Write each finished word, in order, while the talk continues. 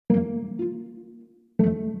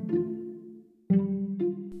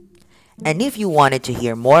And if you wanted to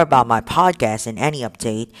hear more about my podcast and any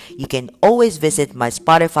update, you can always visit my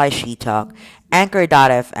Spotify She Talk,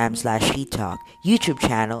 Anchor.fm/She Talk, YouTube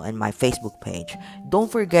channel, and my Facebook page.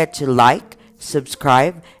 Don't forget to like,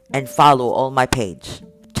 subscribe, and follow all my page.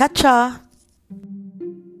 Cha-cha!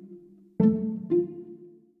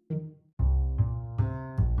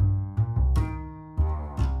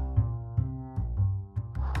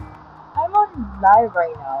 I'm on live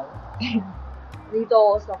right now. Dito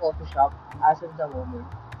ako sa coffee shop as of the moment.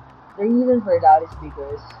 The reason for that is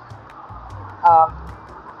because um,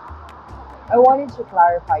 I wanted to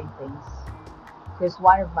clarify things because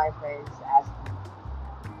one of my friends asked me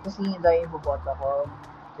kung sino daw yung boboto ko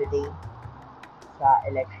today sa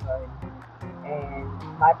election. And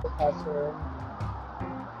my professor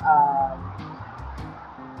um,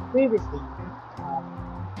 previously um,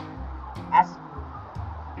 asked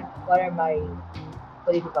me what are my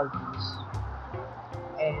political views.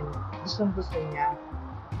 And gusto niya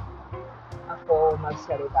ako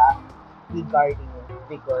magsalita regarding it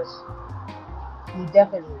because we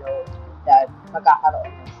definitely know that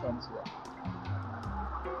magkakaroon ng sense yun.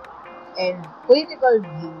 And political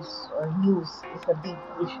views or news is a big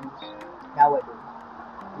issue nowadays.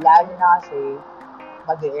 Lalo na kasi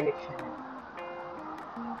mag-e-election na.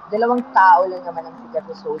 Dalawang tao lang naman ang sikat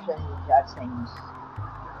sa social media at sa news.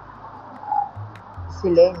 Si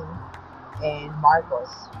Lenny and Marcos.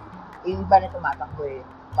 Yung iba na tumatakbo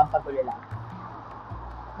pampagulo lang.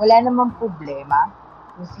 Wala namang problema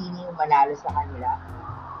kung sino yung manalo sa kanila.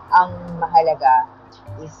 Ang mahalaga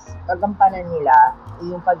is pagampanan nila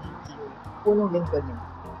yung pagiging punong lingkod nila,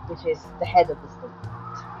 which is the head of the state.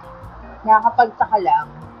 Nakakapagtaka lang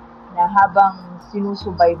na habang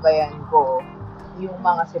sinusubaybayan ko yung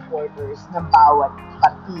mga supporters ng bawat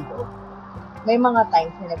partido, may mga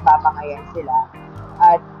times na nagpapangayan sila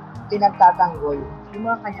at pinagtatanggol yung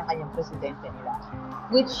mga kanya-kanyang presidente nila,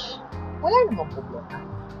 which wala namang problema.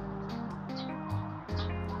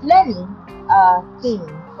 Lenny came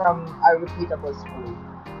from a reputable school.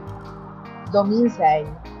 Though minsan,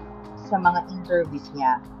 sa mga interviews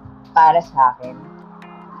niya para sa akin,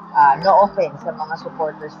 no offense sa mga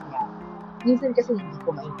supporters niya, minsan kasi hindi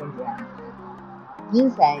ko maintindihan.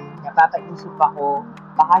 Minsan, napapaisip ako,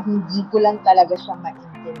 baka hindi ko lang talaga siya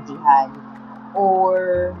maintindihan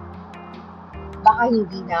or baka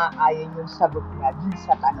hindi na ayon yung sagot niya dun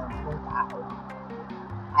sa tanong ng tao.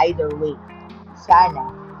 Either way, sana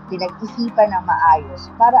pinag-isipan ng maayos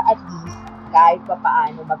para at least kahit pa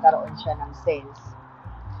paano magkaroon siya ng sense,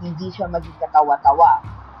 hindi siya maging katawa-tawa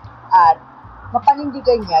at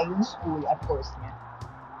mapanindigan niya yung school at course niya.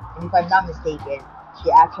 And if I'm not mistaken, she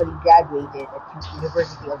actually graduated at the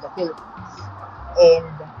University of the Philippines. And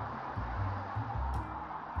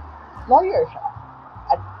lawyer siya.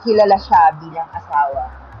 At kilala siya bilang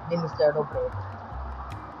asawa ni Mr. Robredo.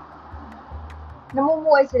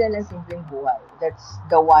 Namumuhay sila ng simpleng buhay. That's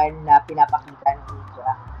the one na pinapakita ng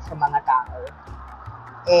media sa mga tao.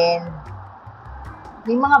 And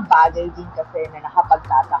may mga bagay din kasi na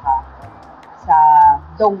nakapagtataka sa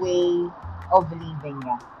the way of living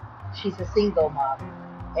niya. She's a single mom.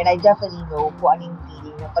 And I definitely know kung anong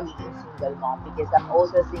feeling ng pagiging single mom because I'm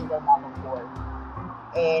also a single mom of four.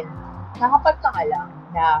 And nakapagtaka lang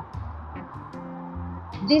na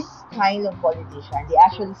this kind of politician, they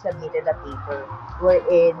actually submitted a paper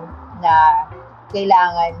wherein na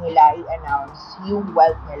kailangan nila i-announce yung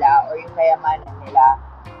wealth nila or yung kayamanan nila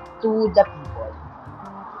to the people.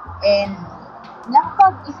 And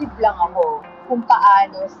nakapag-isip lang ako kung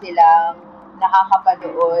paano silang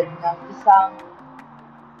nakakapanood ng isang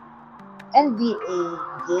NBA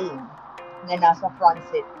game na nasa front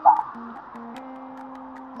seat pa.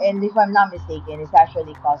 And if I'm not mistaken, it's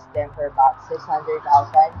actually cost them for about 600,000.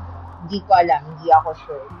 Hindi ko alam, hindi ako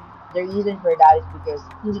sure. The reason for that is because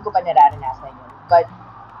hindi ko pa nararanasan yun. But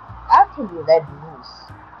actually read news.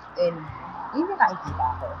 And yun yung nakikita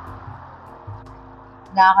ko.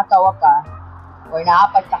 Nakakatawa pa, or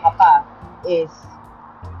nakapagtaka pa, is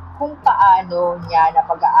kung paano niya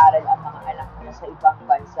napag-aaral ang mga anak niya sa ibang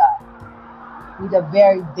bansa with a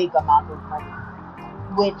very big amount of money.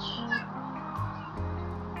 Which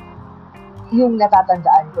yung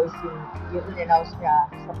natatandaan ko is yung in-announce niya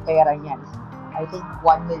sa pera niya is, I think,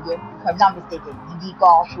 1 million. If I'm not mistaken, hindi ko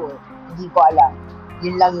ako sure. Hindi ko alam.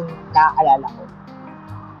 Yun lang yung naaalala ko.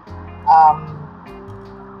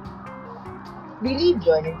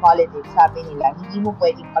 Religion and politics, sabi nila, hindi mo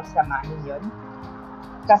pwedeng pagsamahin yun.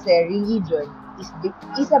 Kasi religion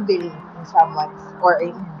is a belief in someone's or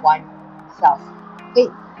in oneself.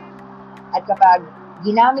 Okay. At kapag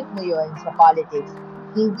ginamit mo yun sa politics,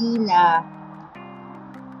 hindi na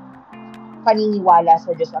paniniwala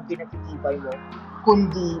sa Diyos ang pinagtitibay mo,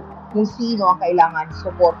 kundi kung sino ang kailangan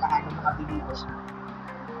suportahan ng mga believers mo.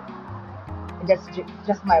 And that's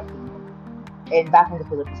just my opinion. And back in the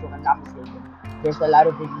Philippines, if I'm not mistaken, there's a lot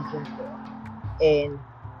of religions there. And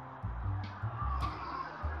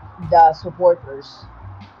the supporters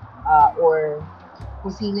or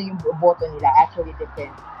kung sino yung boto nila actually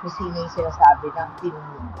depend kung sino yung sinasabi ng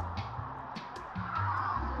pinunong.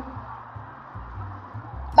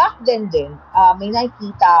 Back then din, may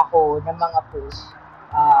nakikita ako ng mga posts,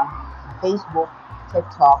 Facebook,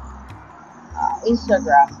 TikTok,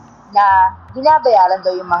 Instagram, na binabayaran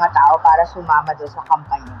daw yung mga tao para sumama daw sa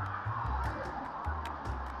kampanya.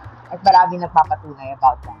 At marami nagpapatunay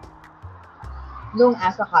about that. Nung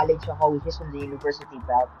asa college ako, which is on the university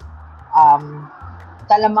belt,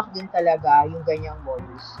 talamak din talaga yung ganyang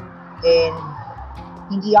modus. And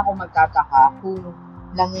hindi ako magtataka kung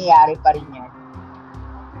nangyayari pa rin yan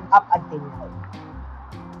up until now.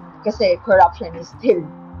 Kasi corruption is still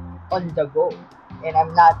on the go. And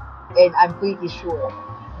I'm pretty sure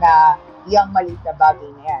na yung maliit na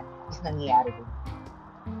bagay na yan is nangyayari din.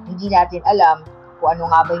 Hindi natin alam kung ano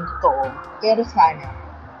nga ba yung totoo, pero sana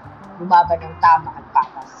lumaban ng tama at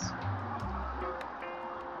patas.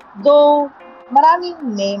 Though,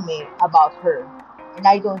 maraming meme about her, and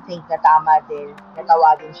I don't think na tama din na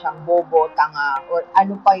tawagin siyang bobo, tanga, or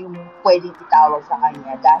ano pa yung pwedeng itawag sa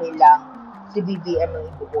kanya dahil lang si BBM ang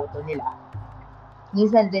iboboto nila.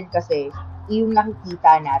 Minsan din kasi, yung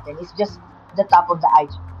nakikita natin is just the top of the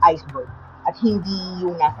iceberg at hindi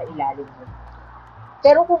yung nasa ilalim mo.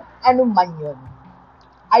 Pero kung ano man yun,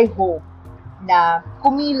 I hope na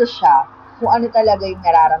kumilos siya kung ano talaga yung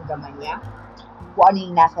nararamdaman niya, kung ano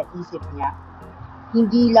yung nasa isip niya,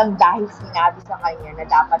 hindi lang dahil sinabi sa kanya na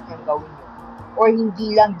dapat niyang gawin yun, or hindi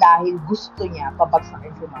lang dahil gusto niya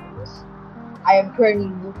pabagsakin si Marcos. I am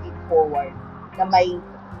currently looking forward na may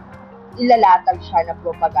ilalatag siya na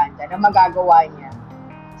propaganda na magagawa niya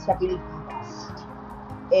sa Pilipinas.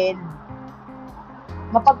 And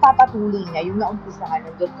mapagpapatuloy niya yung naumpisahan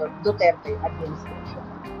ng Duterte administration.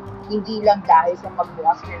 Hindi lang dahil sa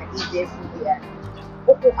pagbukas niya ng ABS-CBN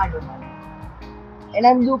o kung ano man. And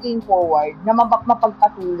I'm looking forward na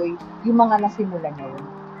mapagpatuloy yung mga nasimulan niya yun.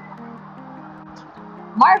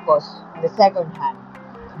 Marcos, on the second hand,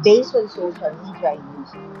 based on social media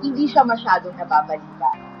news, hindi siya masyadong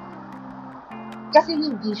nababalita. Kasi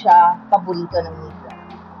hindi siya paborito ng media.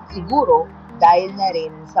 Siguro, dahil na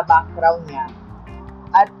rin sa background niya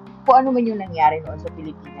at kung ano man yung nangyari noon sa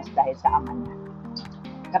Pilipinas dahil sa ama niya.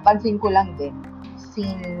 Napansin ko lang din,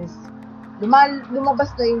 since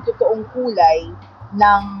lumabas na yung totoong kulay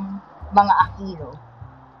ng mga Aquino,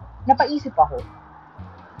 napaisip ako,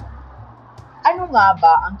 ano nga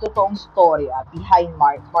ba ang totoong storya behind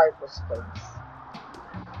Marcos terms?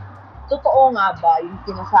 Totoo nga ba yung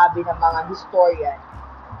sinasabi ng mga historian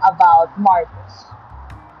about Marcos?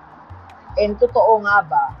 And totoo nga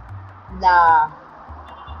ba na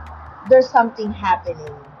there's something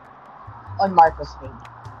happening on Marcos Day?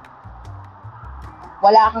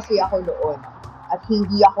 Wala kasi ako noon at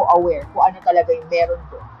hindi ako aware kung ano talaga yung meron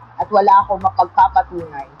doon. At wala akong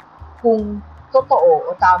mapagpapatunay kung totoo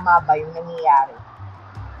o tama ba yung nangyayari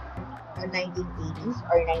no 1980s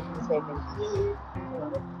or 1970s.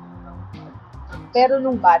 Pero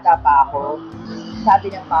nung bata pa ako, sabi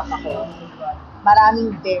ng papa ko,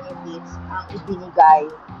 maraming benefits ang ibinigay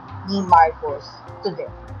ni Marcos to them.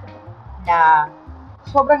 Na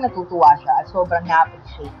sobrang natutuwa siya at sobrang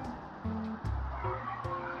na-appreciate.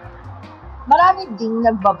 Marami ding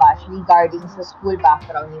nagbabash regarding sa school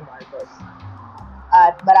background ni Marcos.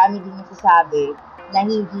 At marami ding nagsasabi na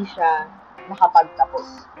hindi siya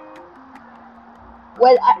nakapagtapos.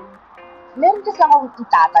 Well, meron kasi akong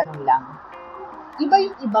itatanong lang. Iba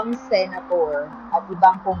yung ibang senator at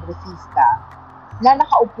ibang kongresista na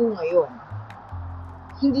nakaupo ngayon.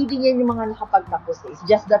 Hindi din yan yung mga nakapagtapos. It's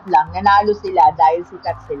just that lang, nanalo sila dahil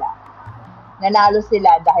sikat sila. Nanalo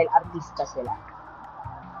sila dahil artista sila.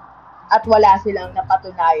 At wala silang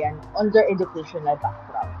napatunayan on their educational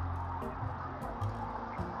background.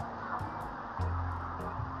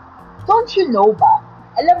 Don't you know ba?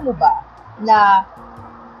 Alam mo ba na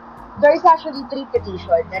there is actually 3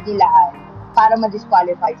 petitions na dilaan para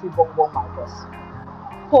ma-disqualify si Bongbong Marcos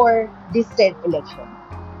for this said election.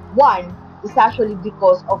 One is actually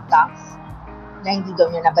because of tax na hindi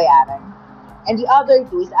daw niya nabayaran. And the other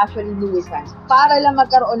 2 is actually nuisance para lang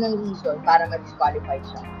magkaroon ng reason para ma-disqualify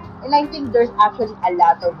siya. And I think there's actually a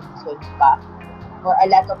lot of reasons pa or a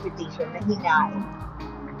lot of petition na hinain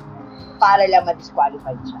para lang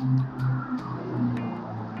ma-disqualify siya.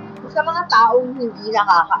 Sa mga taong hindi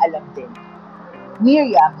nakakaalam din,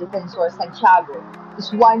 Miriam Defensor Santiago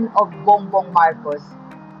is one of Bongbong Marcos'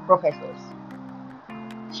 professors.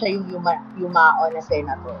 Siya yung yumaon na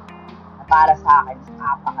senator na para sa akin is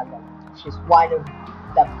napakagaling. She's one of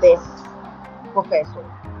the best professor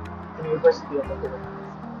in University of the Philippines.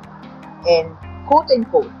 And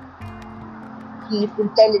quote-unquote, he is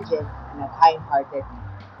intelligent and a kind-hearted man.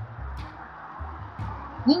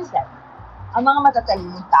 Minsan, ang mga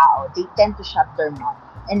matatalinong tao, they tend to shut their mouth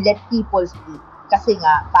and let people speak. Kasi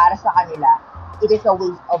nga, para sa kanila, it is a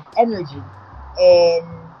waste of energy and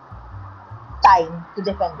time to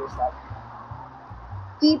defend yourself.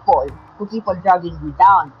 People who keep on dragging you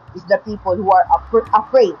down is the people who are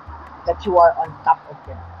afraid that you are on top of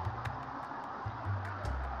them.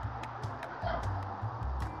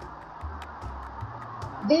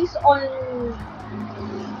 Based on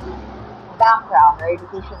background or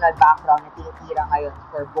educational background na tinitira ngayon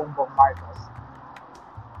for Bongbong Marcos,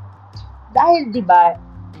 dahil di ba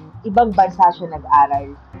ibang bansa siya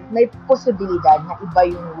nag-aral, may posibilidad na iba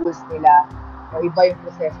yung rules nila o iba yung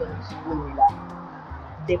proseso ng school nila.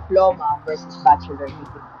 Diploma versus bachelor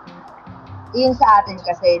degree. Yun sa atin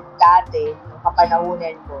kasi dati, yung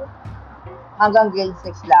kapanahunan ko, hanggang grade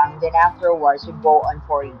 6 lang, then afterwards, you go on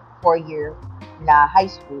 4-year na high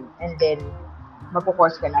school, and then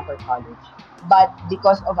magpo-course ka na for college. But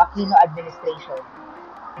because of Aquino administration,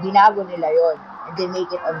 binago nila yon and they make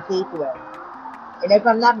it on K-12. And if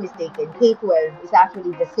I'm not mistaken, K-12 is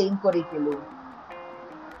actually the same curriculum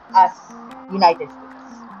as United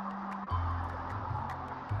States.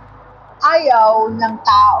 Ayaw ng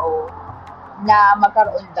tao na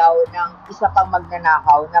magkaroon daw ng isa pang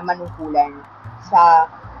magnanakaw na manungkulan sa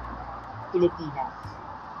Pilipinas.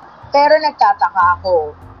 Pero nagtataka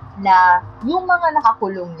ako na yung mga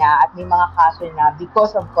nakakulong na at may mga kaso na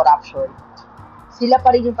because of corruption, sila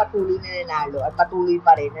pa rin yung patuloy na nanalo at patuloy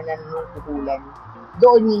pa rin na nanunungkulan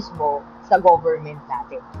doon mismo sa government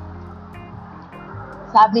natin.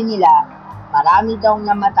 Sabi nila, marami daw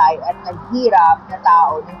namatay at naghirap na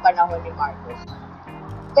tao nung panahon ni Marcos.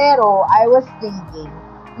 Pero I was thinking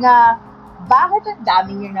na bakit ang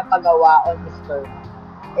dami niya napagawa on his term?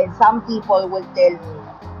 And some people will tell me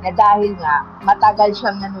na dahil nga matagal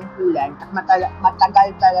siyang nanungkulan at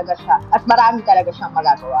matagal talaga siya at marami talaga siyang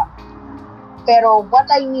magagawa. Pero what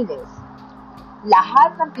I mean is,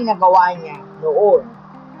 lahat ng pinagawa niya noon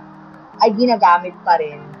ay ginagamit pa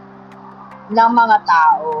rin ng mga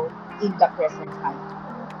tao in the present time.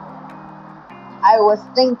 I was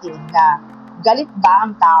thinking na galit ba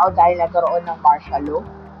ang tao dahil nagkaroon ng martial law?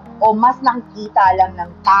 O mas nakikita lang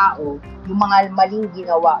ng tao yung mga maling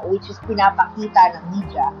ginawa, which is pinapakita ng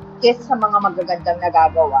media, kesa sa mga magagandang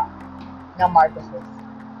nagagawa ng Marcoses.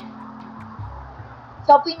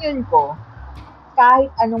 Sa opinion ko,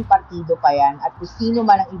 kahit anong partido pa yan at kung sino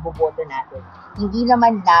man ang iboboto natin, hindi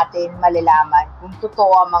naman natin malalaman kung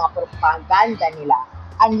totoo ang mga propaganda nila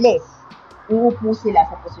unless uupo sila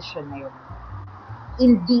sa posisyon na yun.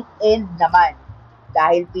 In the end naman,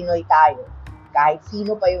 dahil Pinoy tayo, kahit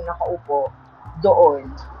sino pa yung nakaupo doon,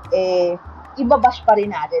 ibabash pa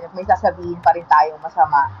rin natin at may sasabihin pa rin tayong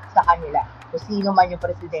masama sa kanila kung sino man yung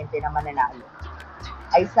presidente na mananalo.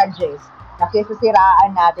 I suggest na kaysa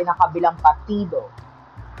siraan natin ang kabilang partido,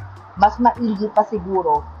 mas maigi pa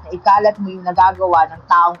siguro na ikalat mo yung nagagawa ng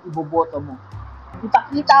taong iboboto mo.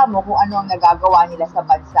 Ipakita mo kung ano ang nagagawa nila sa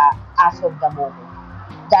bansa as of the moment.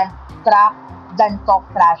 Than talk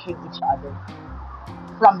trashing each other.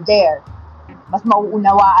 From there, mas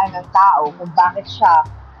mauunawaan ng tao kung bakit siya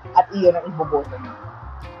at iyon ang iboboto mo.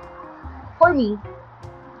 For me,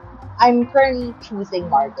 I'm currently choosing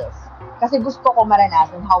Marcos. Kasi gusto ko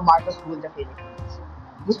maranasan how Marcos ruled the Philippines.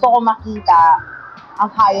 Gusto ko makita ang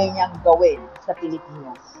kaya niyang gawin sa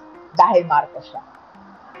Pilipinas dahil Marcos siya.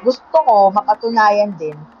 Gusto ko mapatunayan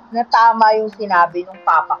din na tama yung sinabi ng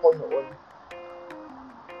papa ko noon.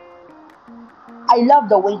 I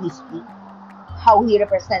love the way he speaks, how he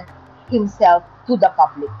represents himself to the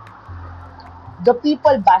public. The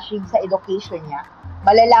people bashing sa education niya,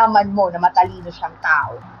 malalaman mo na matalino siyang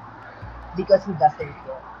tao because he doesn't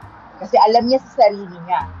care. Kasi alam niya sa sarili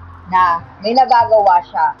niya na may nagagawa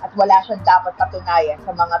siya at wala siyang dapat patunayan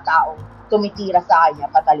sa mga taong tumitira sa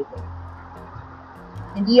kanya patalikod.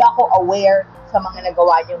 Hindi ako aware sa mga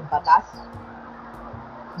nagawa niyang batas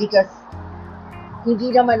because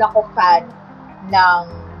hindi naman ako fan ng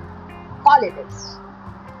politics.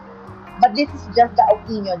 But this is just the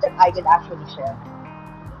opinion that I can actually share.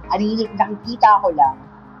 Nakikita ko lang,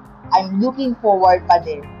 I'm looking forward pa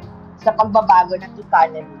din sa pagbabago ng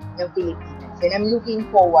economy ng Pilipinas. And I'm looking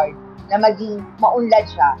forward na maging maunlad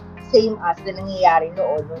siya, same as na nangyayari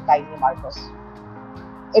noon nung time ni Marcos.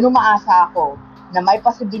 And umaasa ako na may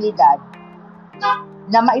posibilidad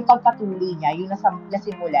na maipagpatuloy niya yung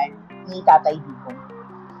nasimulan ni Tatay Digong.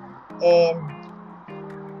 And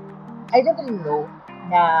I definitely know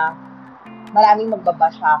na maraming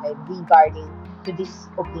magbabash sa akin regarding to this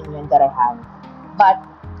opinion that I have. But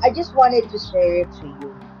I just wanted to share it to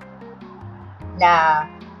you na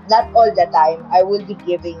not all the time I will be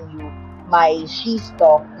giving you my she's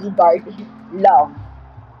talk regarding love.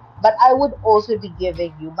 But I would also be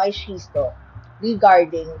giving you my she's talk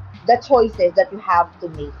regarding the choices that you have to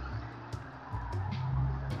make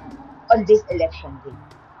on this election day.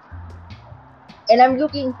 And I'm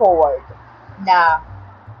looking forward na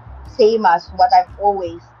same as what I'm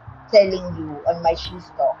always telling you on my she's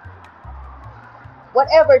talk.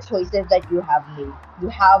 Whatever choices that you have made, you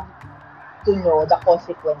have to know the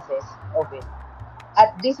consequences of it.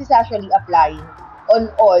 At this is actually applying on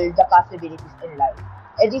all the possibilities in life.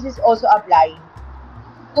 And this is also applying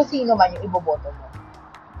kung sino man yung iboboto mo.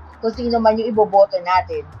 Kung sino man yung iboboto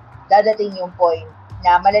natin, dadating yung point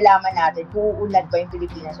na malalaman natin kung uunlad ba yung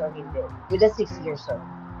Pilipinas or hindi with the 6 years old.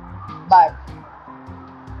 But,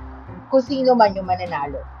 kung sino man yung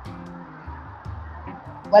mananalo,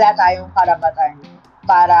 wala tayong karapatan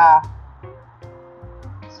para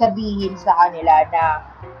sabihin sa kanila na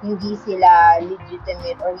hindi sila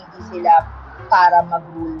legitimate or hindi sila para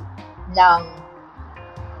mag-rule ng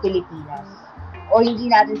Pilipinas. O hindi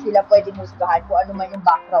natin sila pwedeng husgahan kung ano man yung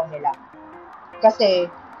background nila. Kasi,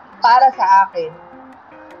 para sa akin,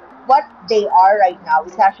 what they are right now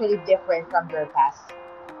is actually different from their past.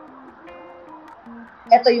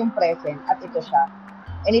 Ito yung present at ito siya.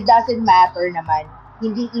 And it doesn't matter naman,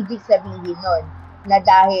 hindi ibig sabihin nun na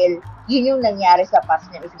dahil yun yung nangyari sa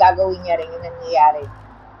past niya is gagawin niya rin yung nangyayari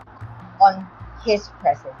on his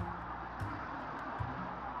present.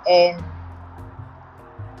 And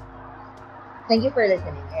thank you for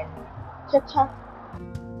listening and cha-cha!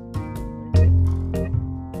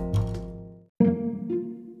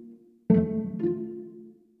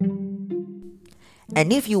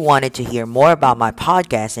 And if you wanted to hear more about my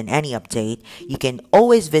podcast and any update, you can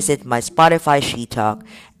always visit my Spotify She Talk,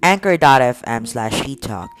 Anchor.fm/She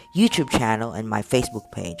Talk, YouTube channel, and my Facebook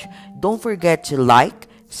page. Don't forget to like,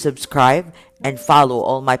 subscribe, and follow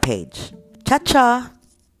all my page. Cha-cha!